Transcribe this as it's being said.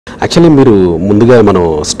Actually మీరు ముందుగా మనం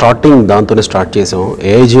స్టార్టింగ్ దాంతోనే స్టార్ట్ చేసాం.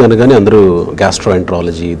 ఏఐజీ అనగానే అందరూ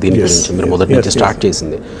గ్యాస్ట్రోఎంట్రాలజీ దీని గురించి మీరు మొదటి నుంచి స్టార్ట్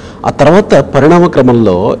చేసింది. ఆ తర్వాత పరిణామ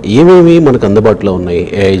క్రమంలో ఏమేమి మనకు అందుబాటులో ఉన్నాయి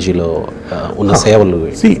ఏఐజీలో ఉన్న సేవలు?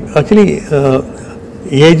 Actually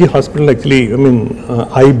AIG hospital, actually,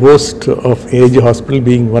 I boast of AIG hospital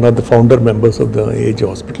being one of the founder members of the AIG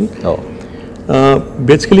hospital.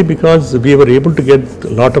 Basically because we were able to get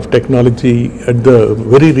a lot of technology at the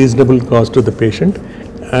very reasonable cost to the patient,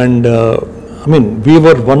 and we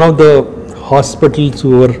were one of the hospitals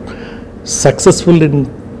who were successful in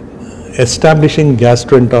establishing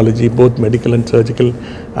gastroenterology, both medical and surgical,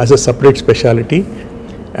 as a separate specialty,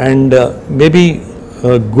 and maybe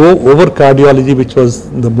go over cardiology, which was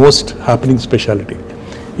the most happening specialty.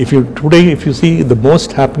 If you see, the most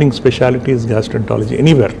happening specialty is gastroenterology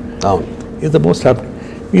anywhere. Is the most happening.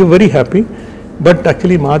 We are very happy, but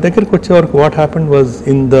actually what happened was,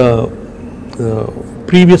 in the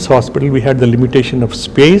previous hospital we had the limitation of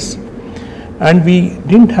space, and we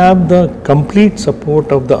didn't have the complete support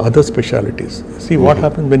of the other specialties. See, what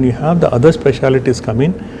happens when you have the other specialties come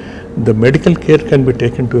in, the medical care can be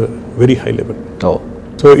taken to a very high level.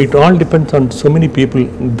 So it all depends on so many people,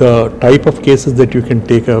 the type of cases that you can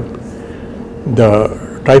take up, the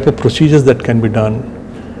type of procedures that can be done,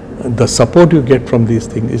 the support you get from these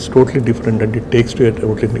things is totally different, and it takes to a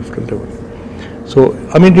totally different level. So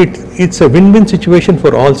it's a win-win situation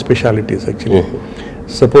for all specialties actually.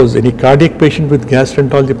 Suppose any cardiac patient with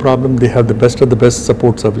gastroenterology problem, they have the best of the best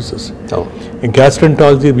support services. In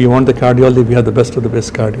gastroenterology, we want the cardiology, we have the best of the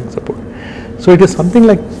best cardiac support. So it is something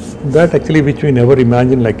like that actually, which we never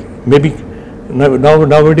imagined. Like maybe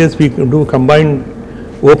nowadays we can do combined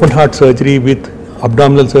open heart surgery with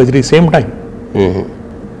abdominal surgery same time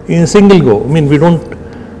in a single go. We don't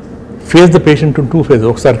face the patient in two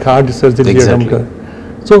phases. Heart surgery. Exactly.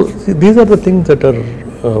 So these are the things that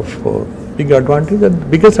are for big advantage. And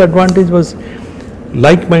biggest advantage was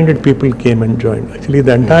like-minded people came and joined. Actually,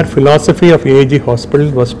 the entire philosophy of AIG hospital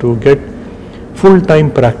was to get full-time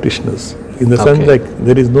practitioners. In the sense, like,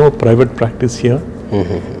 there is no private practice here.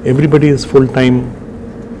 Everybody is full-time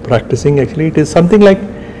practicing. Actually, it is something like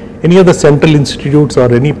any of the central institutes or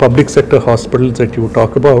any public sector hospitals that you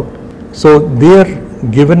talk about. So they are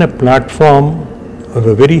given a platform,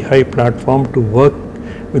 a very high platform, to work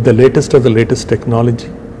with the latest of the latest technology.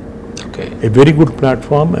 A very good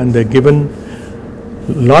platform, and they're given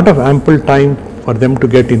a lot of ample time for them to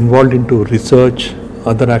get involved into research,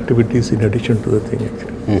 other activities in addition to the thing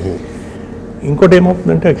actually. Inkote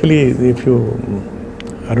emavutundante, actually, if you,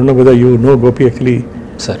 I don't know whether you know, Gopi, actually,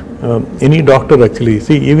 sir, any doctor actually,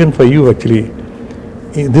 see, even for you actually,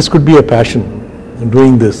 this could be a passion,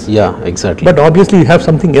 doing this. Yeah, exactly. But obviously you have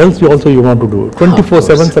something else you want to do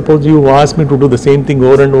 24/7. Suppose you ask me to do the same thing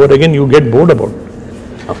over and over again, you get bored about it.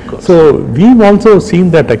 Of course. So we've also seen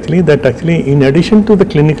that actually in addition to the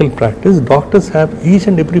clinical practice, doctors have, each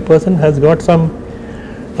and every person has got some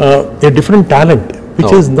a different talent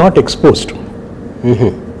which is not exposed.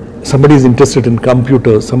 Somebody is interested in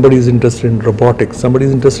computers, somebody is interested in robotics, somebody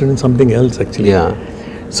is interested in something else actually.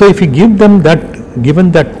 So if you give them given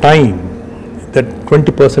that time, that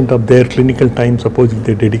 20% of their clinical time, suppose if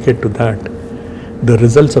they dedicate to that, the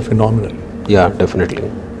results are phenomenal. Yeah, definitely.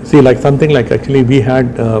 See, like something like, actually, we had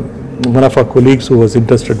one of our colleagues who was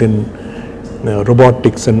interested in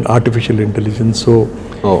robotics and artificial intelligence. So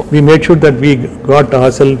we made sure that we got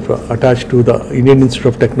ourselves attached to the Indian Institute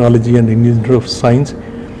of Technology and Indian Institute of Science,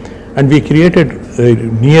 and we created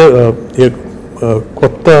a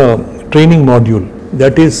kotta training module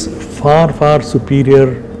that is far superior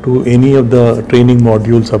to any of the training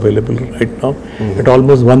modules available right now, at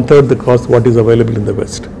almost 1/3 the cost what is available in the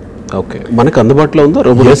West. మనకు అందుబాటులో ఉందా?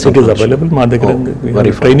 Yes, it is available. మా దగ్గర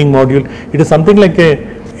training module. It is something like a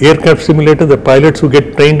aircraft simulator. The pilots who get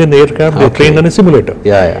trained in the aircraft, they are trained on a simulator.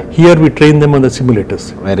 Here we train them on the simulators.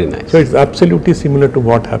 Very nice. So it's absolutely similar to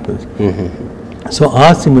what happens. So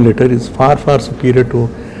our simulator is far superior to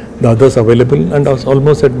the others available, and was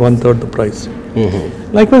almost at 1/3 the price.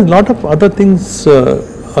 Likewise, a lot of other things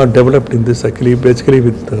are developed in this actually, basically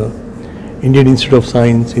with Indian Institute of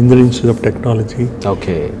Science, Indian Institute of Technology.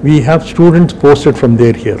 We have students posted from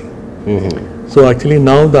there here. So actually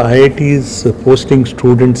now the IIT is posting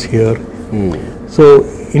students here. So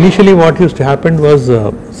initially what used to happen was,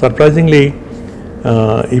 surprisingly,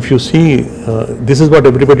 if you see, this is what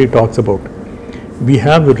everybody talks about. We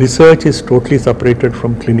have research is totally separated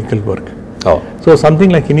from clinical work. So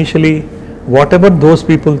something like initially, whatever those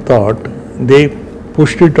people thought, they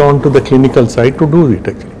pushed it on to the clinical side to do it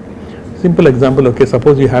actually. Simple example, okay,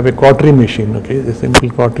 suppose you have a cautery machine, okay, a simple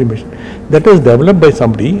cautery machine that was developed by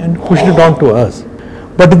somebody and pushed it on to us.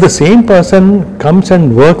 But if the same person comes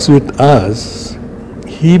and works with us,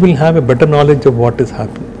 he will have a better knowledge of what is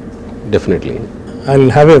happening. Definitely.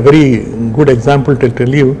 I'll have a very good example to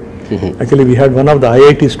tell you. Actually, we had one of the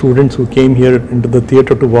IIT students who came here into the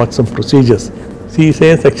theatre to watch some procedures. She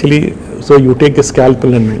says, actually, so you take a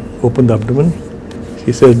scalpel and open the abdomen.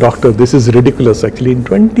 She says, doctor, this is ridiculous. Actually, in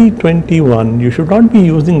 2021, you should not be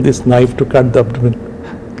using this knife to cut the abdomen.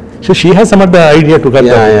 So she has some other idea to cut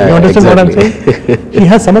the abdomen. You understand what I'm saying? She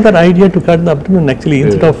has some other idea to cut the abdomen actually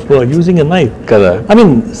instead of using a knife. Correct. I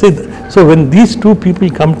mean, see, so when these two people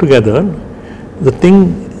come together, the thing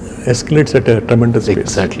escalates at a tremendous pace.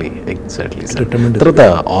 Exactly At a tremendous తర్వాత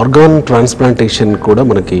organ transplantation కూడా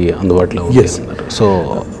మనకి అందుబాటులో ఉంది Yes. అన్నారు. So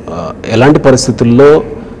ఎలాంటి పరిస్థితుల్లో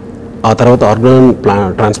ఆ తర్వాత ఆర్గాన్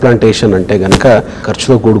ట్రాన్స్ప్లాంటేషన్ అంటే కనుక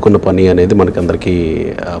ఖర్చుతో కూడుకున్న పని అనేది మనకి అందరికీ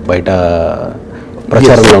బయట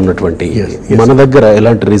ప్రచారంలో ఉన్నటువంటి Yes. మన దగ్గర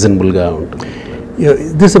ఎలాంటి రీజనబుల్గా ఉంటుంది? Yeah,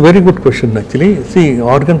 this is a very good question actually. See,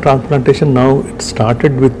 organ transplantation now it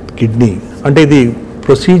started with kidney. Ante the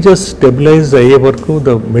procedures stabilize అయ్యే వరకు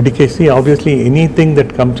the medication, obviously anything that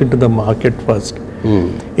comes into the market first,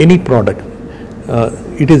 any product,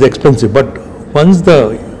 it is expensive. But once the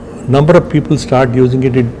number of people start using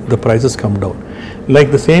it, the prices come down. Like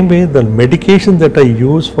the same way, the medications that are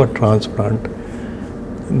used for transplant,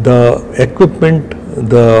 the equipment,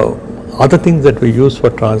 the other things that were used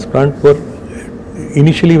for transplant were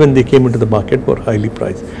initially when they came into the market were highly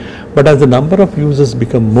priced. But as the number of users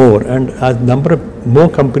become more and as number of more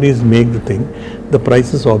companies make the thing, the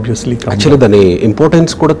prices obviously come actually down. దాని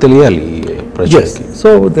importance కూడా తెలియాలి Yes. ప్రజలకి. So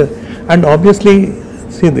and obviously,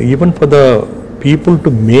 see, even for the people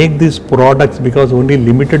to make these products, because only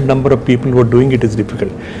limited number of people were doing it, is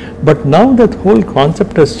difficult. But now that whole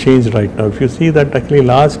concept has changed right now. If you see that actually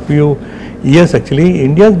last few years, actually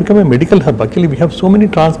India has become a medical hub. Actually, we have so many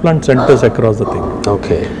transplant centers across the thing.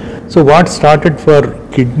 Okay. So what started for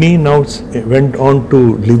kidney now went on to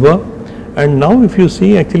liver, and now if you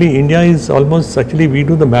see actually India is almost, actually we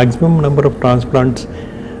do the maximum number of transplants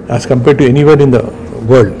as compared to anywhere in the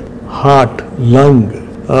world. Heart, lung,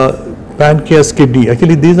 pancreas, kidney.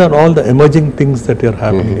 Actually these are all the emerging things that are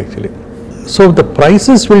happening actually. So the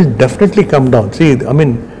prices will definitely come down. See, I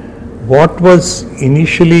mean, what was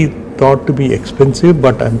initially thought to be expensive,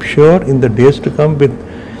 but I'm sure in the days to come, with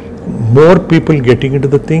more people getting into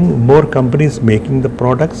the thing, more companies making the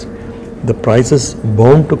products, the prices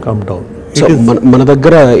bound to come down. So మన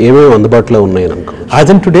దగ్గర ఏమేమి అందుబాటులో ఉన్నాయని అనుకో. As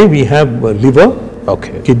in today, we have liver,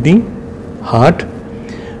 okay. kidney, heart.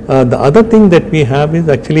 The other thing that we have is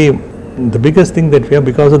actually the biggest thing that we have,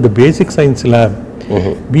 because of the basic science lab,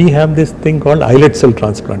 we have this thing called islet cell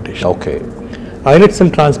transplantation. Okay. Islet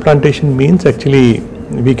cell transplantation means actually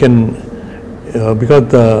we can, because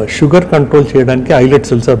the sugar control చేయడానికి islet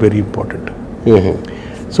cells are very important.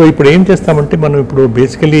 So ఇప్పుడు ఏం చేస్తామంటే మనం ఇప్పుడు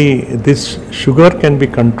basically this sugar can be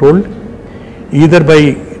controlled either by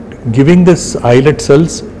giving this islet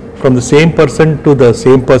cells from the same person to the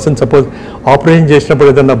same person. Suppose operation చేసినప్పుడు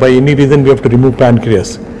ఏదన్నా by any reason we have to remove pancreas.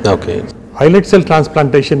 Okay. Islet cell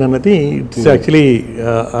transplantation అన్నది it's actually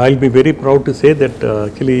I'll be very proud to say that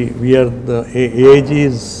actually we are the AIG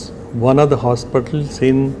is one of the hospitals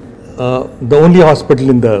in the only hospital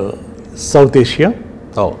in the South Asia.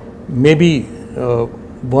 Oh. Maybe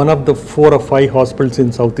one of the 4 or 5 hospitals in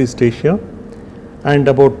Southeast Asia, and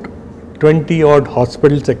about 20 odd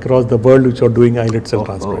hospitals across the world which are doing islet cell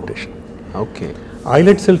transplantation. Okay.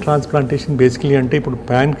 Islet cell transplantation basically అంటే ఇప్పుడు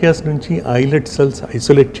pancreas నుంచి islet cells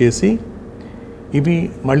isolate చేసి ఇవి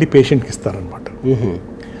మళ్ళీ పేషెంట్కి ఇస్తారనమాట.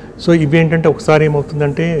 So ఇవి ఏంటంటే ఒకసారి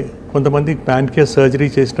ఏమవుతుందంటే కొంతమంది ప్యాన్క్రియాస్ సర్జరీ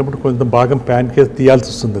చేసినప్పుడు కొంత భాగం ప్యాన్క్రియాస్ తీయాల్సి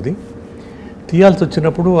వస్తుంది. అది తీయాల్సి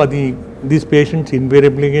వచ్చినప్పుడు అది దీస్ పేషెంట్స్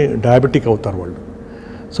ఇన్వేరియబుల్గా డయాబెటిక్ అవుతారు వాళ్ళు.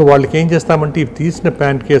 సో వాళ్ళకి ఏం చేస్తామంటే ఇవి తీసిన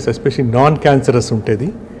ప్యాన్క్రియాస్ ఎస్పెషల్లీ నాన్ క్యాన్సరస్ ఉంటుంది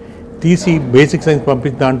తీసి బేసిక్ సైన్స్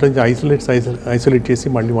పంపించి దాంట్లో నుంచి ఐసోలేట్ చేసి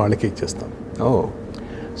మళ్ళీ వాళ్ళకి ఇచ్చేస్తాం.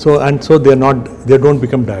 So and so they don't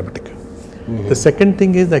become diabetic. The second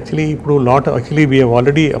thing is actually ఇప్పుడు actually we have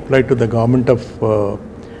already applied to the government of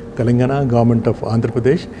Telangana, government of Andhra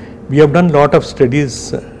Pradesh. We have done lot of studies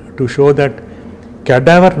to show that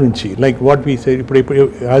cadaver nunchi, like what we say,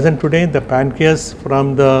 as in today the pancreas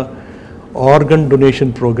from the organ donation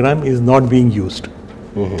program is not being used.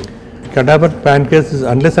 Cadaver pancreas is,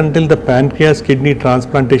 unless until the pancreas kidney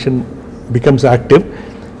transplantation becomes active,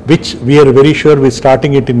 which we are very sure we're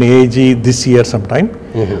starting it in AIG this year sometime.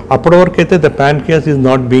 అప్పటి వరకు అయితే the pancreas is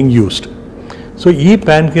not being used. So ఈ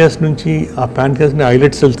pancreas నుంచి ఆ pancreas ని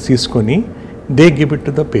islet cells తీసుకొని they give it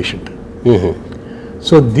to the patient.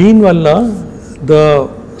 So దీనివల్ల the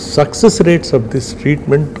success rates of this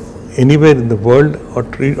treatment anywhere in the world are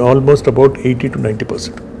almost about 80 to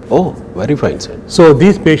 90%. Oh, very fine, sir. So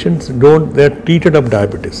these patients they are treated of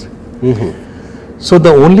diabetes. So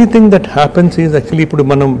the only thing that happens is actually ఇప్పుడు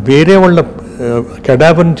మనం వేరే వాళ్ళ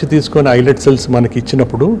cadaver నుంచి తీసుకొని islet cells మనకి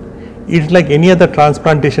ఇచ్చినప్పుడు it's like any other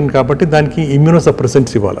transplantation కాబట్టి దానికి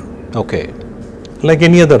ఇమ్యూనోసప్రెసెంట్స్ ఇవ్వాలి. Okay. Like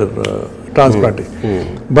any other transplantation.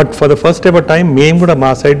 But for the first ever time మేము కూడా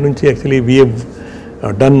మా సైడ్ నుంచి actually we have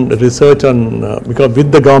done research on because with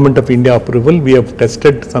the government of India approval we have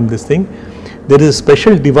tested this thing. There is a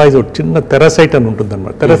special device or chinna therasite అని ఉంటుంది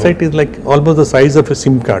అన్నమాట. Therasite is like almost the size of a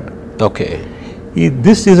SIM card. Okay.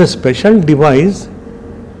 This is a special device.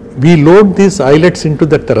 We load these islets into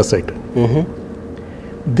the therasite.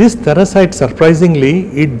 This therasite, surprisingly,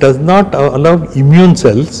 it does not allow immune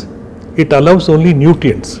cells. It allows only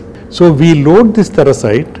nutrients. So we load this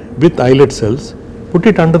therasite with islet cells, put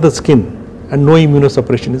it under the skin, and no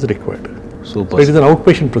immunosuppression is required. Super. So it is an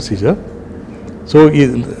outpatient procedure. So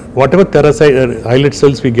whatever therasite islet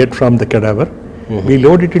cells we get from the cadaver, we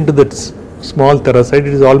load it into that small therasite.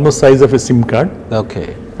 It is almost size of a SIM card. Okay.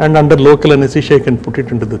 And under local anesthesia, you can put it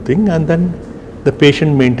into the thing, and then the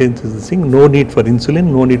patient maintains this thing. No need for insulin,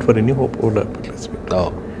 no need for any hormonal replacement. Oh,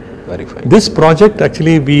 very fine. This project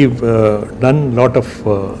actually we've done lot of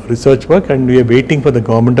research work, and we are waiting for the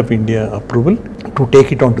government of India approval to take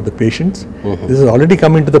it on to the patients. This has already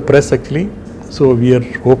come into the press actually, so we are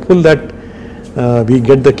hopeful that we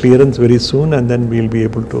get the clearance very soon, and then we'll be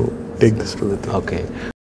able to take this to the thing. Okay.